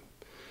about him.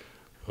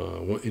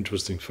 One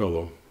interesting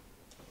fellow.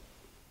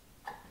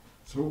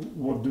 So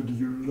what did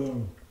you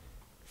learn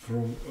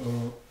from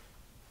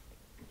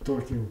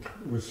talking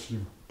with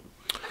him?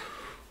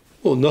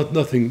 Well,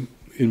 nothing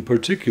in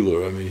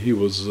particular. I mean, he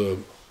was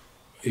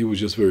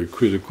just very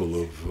critical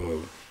of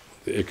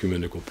the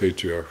ecumenical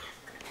patriarch.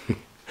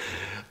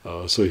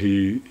 So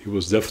he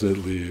was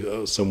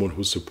definitely someone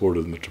who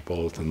supported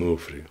Metropolitan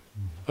Onufriy.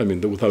 I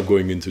mean, without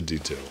going into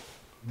detail.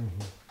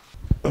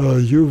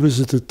 You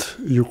visited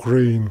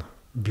Ukraine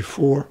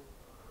before.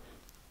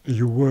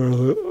 You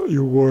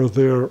were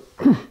there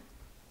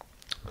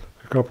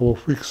a couple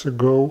of weeks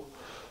ago.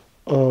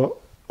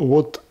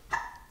 What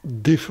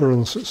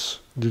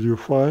differences did you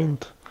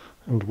find,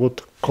 and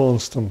what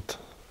constant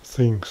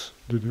things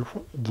did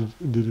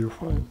you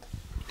find?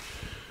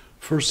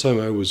 First time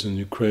I was in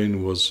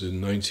Ukraine was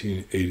in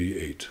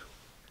 1988.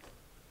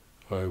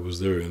 I was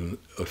there in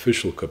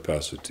official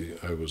capacity.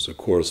 I was a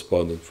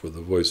correspondent for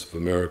the Voice of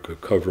America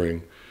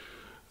covering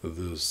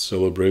the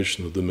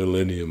celebration of the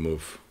millennium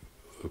of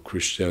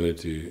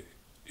Christianity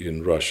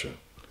in Russia.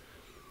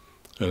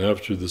 And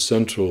after the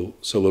central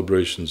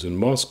celebrations in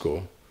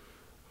Moscow,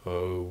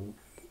 the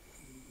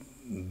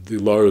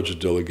large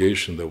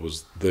delegation that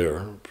was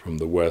there from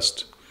the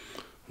West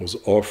was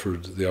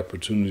offered the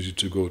opportunity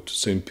to go to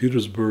St.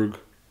 Petersburg,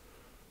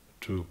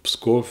 to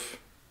Pskov,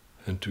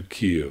 and to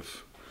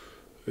Kiev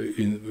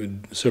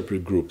in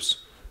separate groups.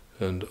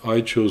 And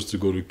I chose to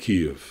go to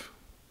Kiev.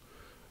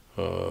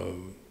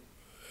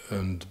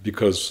 And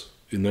because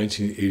in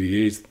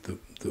 1988 the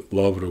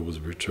Lavra was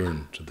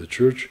returned to the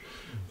church,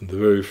 and the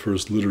very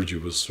first liturgy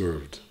was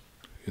served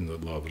in the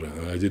Lavra,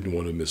 and I didn't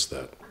want to miss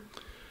that.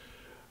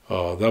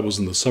 That was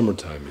in the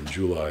summertime, in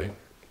July.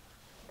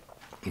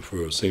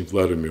 for St.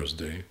 Vladimir's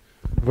Day.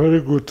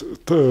 Very good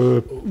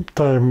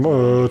time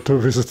to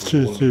visit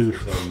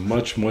Kiev.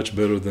 Much, much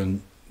better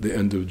than the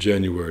end of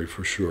January,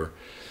 for sure.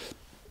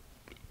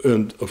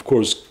 And, of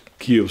course,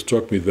 Kiev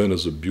struck me then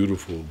as a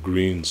beautiful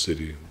green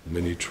city,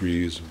 many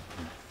trees,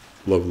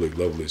 lovely,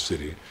 lovely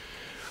city.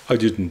 I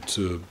didn't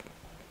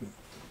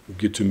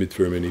get to meet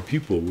very many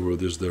people. We were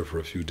just there for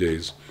a few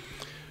days.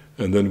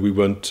 And then we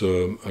went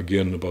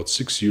again about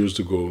 6 years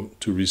ago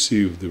to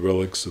receive the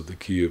relics of the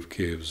Kiev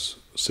Caves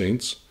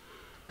saints.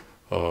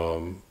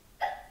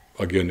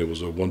 Again, it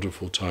was a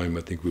wonderful time.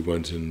 I think we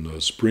went in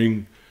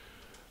spring.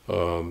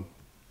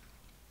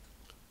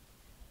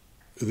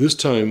 This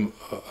time,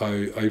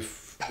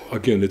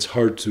 again, it's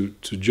hard to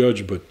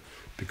judge, but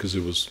because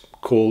it was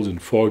cold and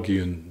foggy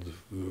and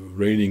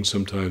raining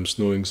sometimes,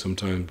 snowing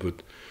sometimes,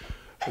 but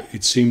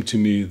it seemed to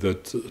me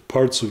that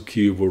parts of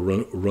Kiev were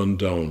run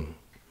down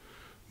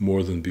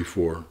more than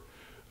before.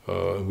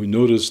 We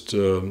noticed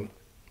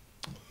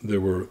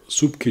there were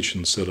soup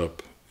kitchens set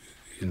up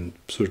in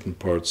certain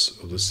parts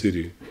of the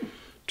city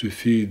to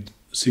feed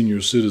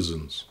senior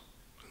citizens,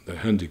 the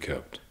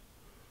handicapped,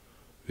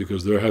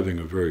 because they're having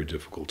a very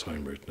difficult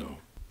time right now.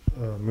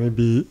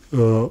 Maybe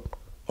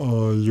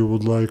you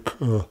would like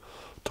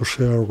to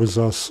share with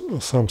us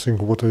something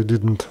what I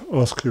didn't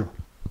ask you.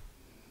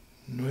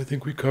 No, I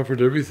think we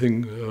covered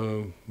everything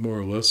more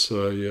or less.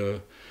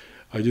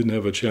 I didn't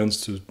have a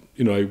chance to,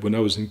 when I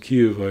was in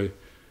Kiev,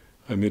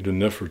 I made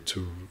an effort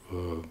to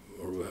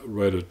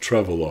write a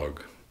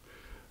travelogue.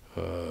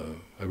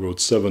 I wrote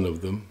 7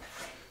 of them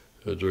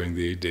during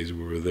the 8 days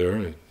we were there.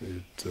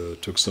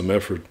 It took some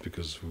effort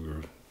because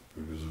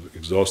it was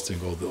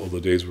exhausting. All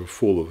the days were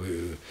full of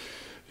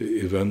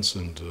events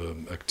and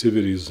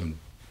activities,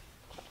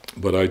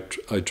 but I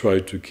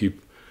tried to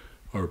keep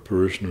our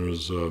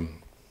parishioners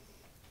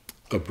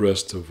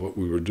abreast of what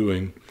we were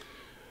doing.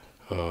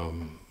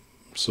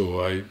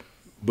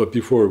 But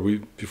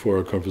before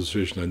our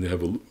conversation, I didn't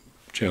have a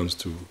chance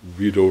to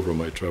read over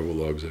my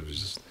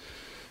travelogues.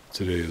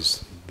 Today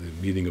is the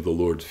meeting of the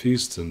Lord's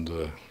Feast, and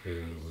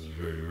it was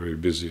very, very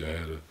busy. I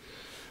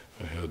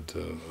had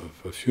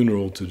a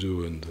funeral to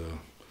do, and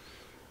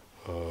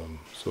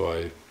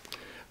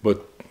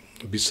but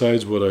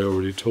besides what I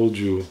already told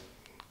you,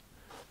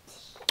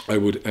 I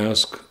would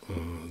ask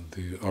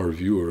our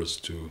viewers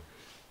to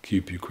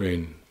keep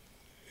Ukraine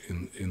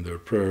in their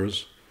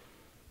prayers,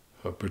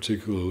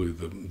 particularly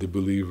the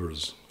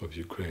believers of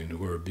Ukraine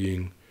who are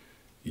being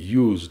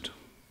used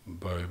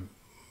by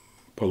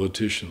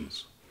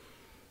politicians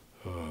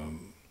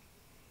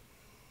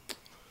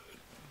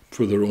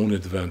for their own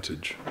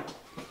advantage.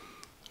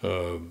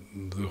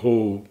 The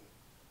whole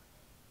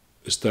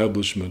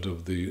establishment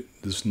of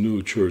this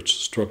new church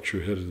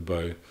structure headed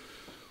by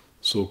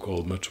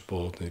so-called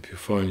Metropolitan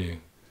Epiphany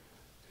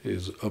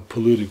is a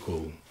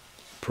political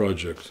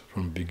project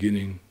from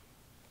beginning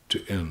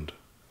to end.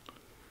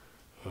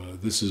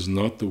 This is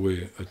not the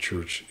way a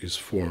church is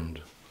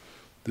formed.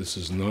 This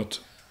is not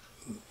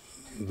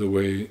the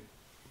way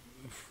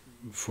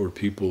for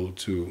people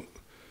to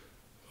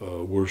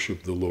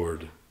worship the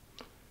Lord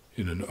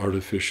in an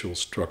artificial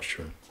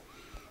structure.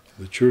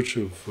 The Church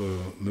of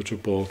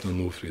Metropolitan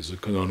Onufry is a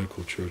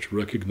canonical church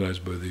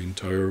recognized by the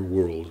entire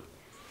world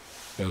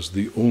as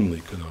the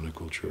only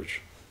canonical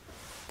church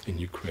in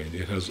Ukraine.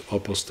 It has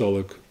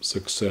apostolic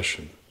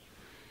succession.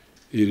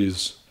 It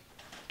is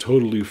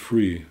totally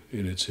free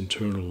in its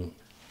internal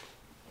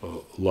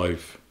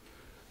life.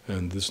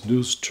 And this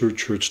new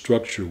church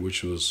structure,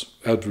 which was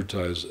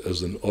advertised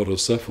as an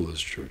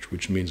autocephalous church,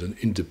 which means an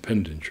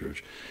independent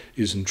church,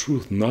 is in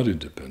truth not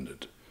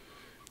independent.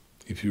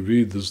 If you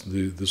read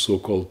the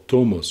so-called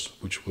Tomos,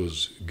 which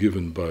was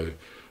given by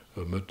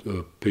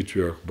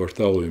Patriarch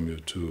Bartholomew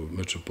to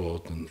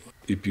Metropolitan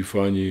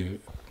Epiphany,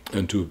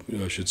 and to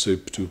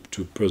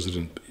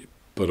President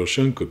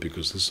Poroshenko,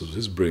 because this was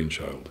his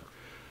brainchild,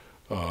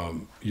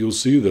 you'll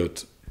see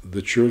that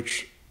the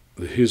church,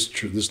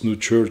 this new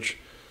church,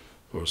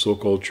 or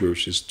so-called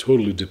church, is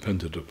totally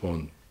dependent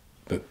upon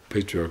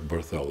Patriarch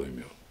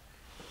Bartholomew.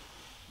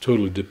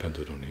 Totally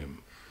dependent on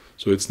him.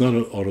 So it's not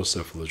an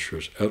autocephalous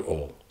church at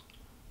all.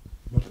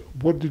 But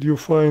what did you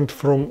find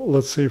from,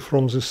 let's say,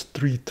 from the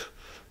street?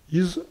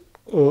 Is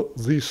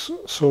this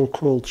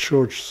so-called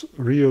church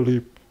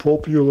really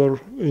popular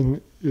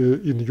in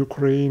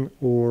Ukraine,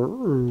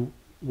 or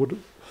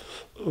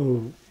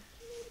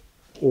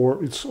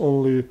it's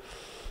only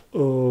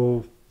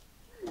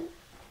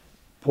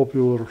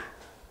popular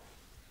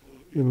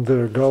in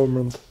their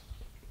government?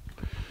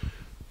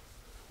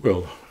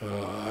 Well,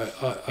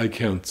 I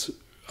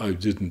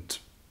didn't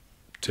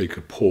take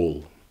a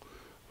poll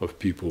of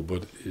people,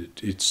 but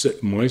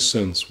my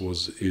sense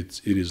was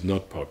it is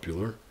not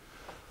popular,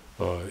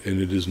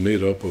 and it is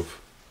made up of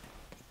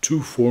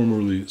 2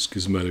 formerly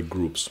schismatic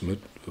groups,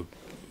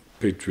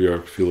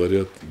 Patriarch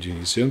Filaret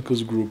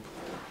Denisenko's group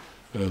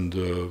and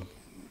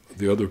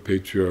the other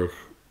Patriarch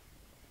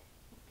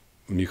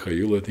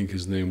Mikhail, I think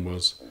his name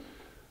was,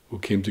 who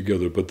came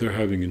together, but they're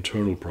having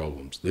internal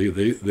problems.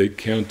 They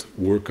can't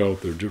work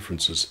out their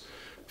differences.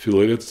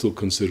 Filaret still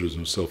considers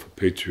himself a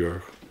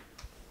patriarch,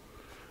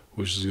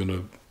 which is going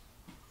to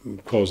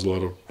cause a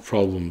lot of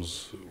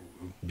problems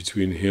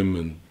between him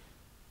and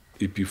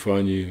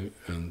Epiphany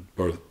and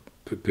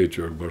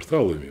Patriarch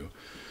Bartholomew.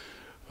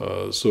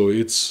 So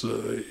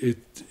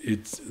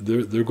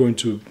they're going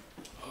to.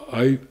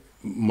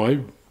 My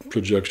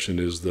projection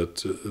is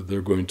that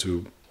they're going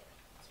to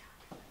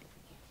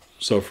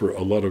suffer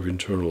a lot of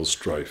internal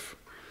strife,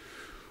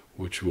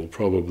 which will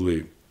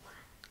probably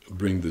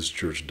bring this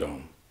church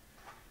down.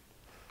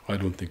 I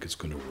don't think it's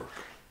going to work.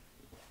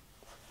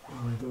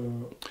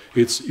 And,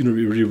 It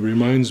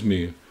reminds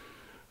me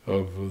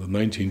of the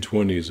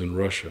 1920s in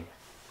Russia,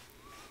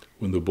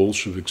 when the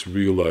Bolsheviks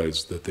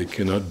realized that they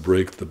cannot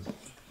break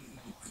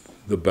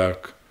the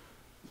back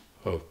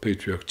of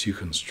Patriarch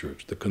Tikhon's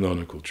church, the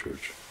canonical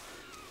church.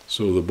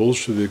 So the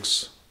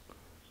Bolsheviks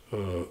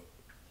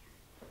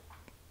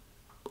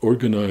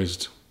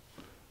organized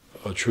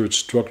a church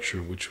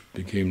structure which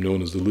became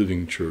known as the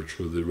Living Church,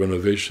 or the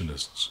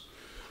Renovationists,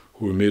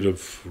 who were made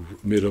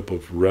up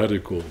of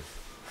radical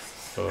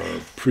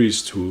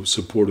priests who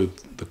supported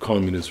the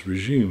communist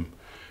regime,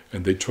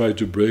 and they tried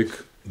to break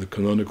the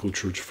canonical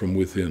church from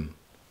within.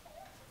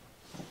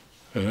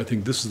 And I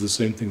think this is the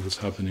same thing that's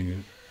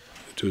happening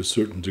to a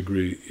certain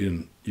degree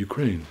in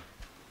Ukraine.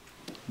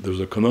 There's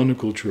a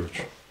canonical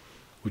church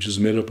which is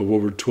made up of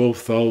over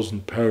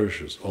 12,000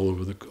 parishes all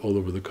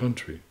over the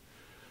country.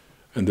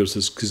 And there's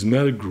a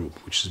schismatic group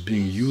which is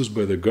being used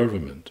by the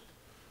government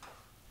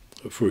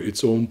for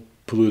its own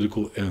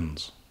political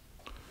ends.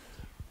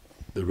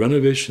 The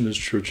Renovationist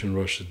church in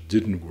Russia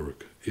didn't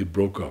work. It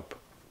broke up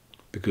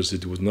because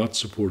it was not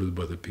supported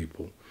by the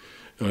people.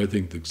 And I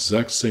think the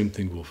exact same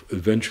thing will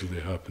eventually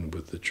happen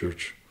with the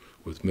church,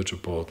 with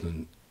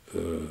Metropolitan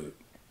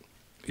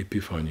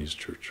Epiphany's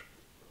church.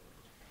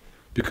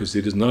 Because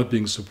it is not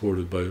being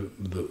supported by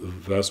the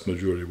vast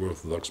majority of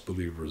Orthodox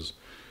believers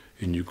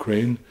in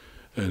Ukraine,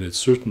 and it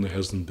certainly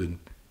hasn't been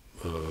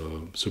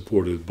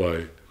supported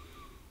by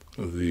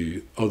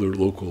the other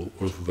local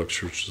Orthodox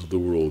churches of the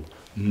world.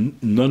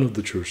 None of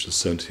the churches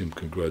sent him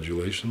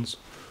congratulations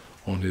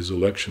on his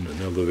election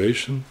and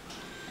elevation,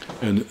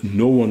 and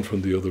no one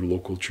from the other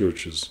local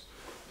churches,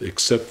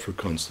 except for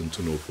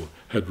Constantinople,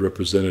 had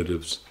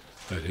representatives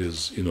at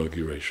his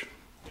inauguration.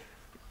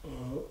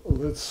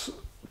 Let's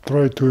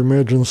try to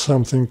imagine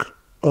something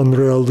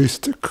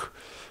unrealistic,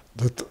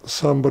 that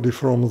somebody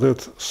from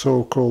that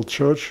so-called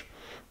church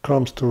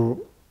comes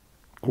to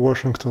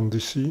Washington,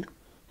 D.C.,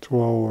 to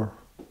our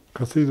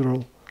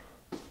cathedral.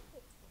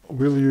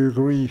 Will you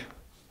agree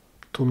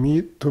to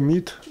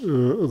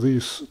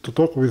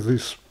talk with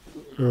these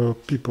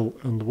people,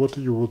 and what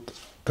you would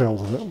tell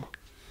them?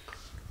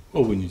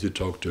 Well, we need to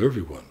talk to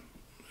everyone.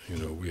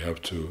 We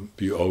have to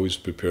be always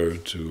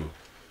prepared to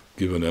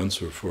give an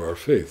answer for our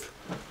faith.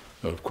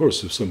 Now, of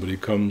course, if somebody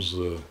comes,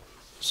 a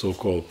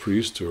so-called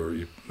priest or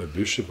a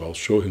bishop, I'll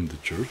show him the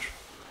church.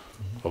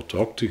 I'll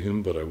talk to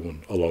him, but I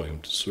won't allow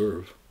him to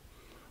serve.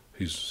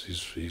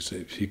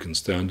 He can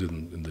stand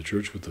in the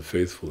church with the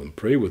faithful and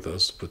pray with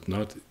us, but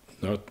not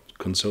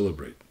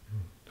concelebrate.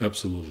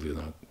 Absolutely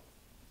not.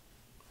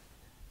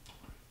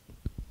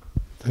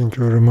 Thank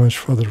you very much,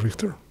 Father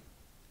Victor.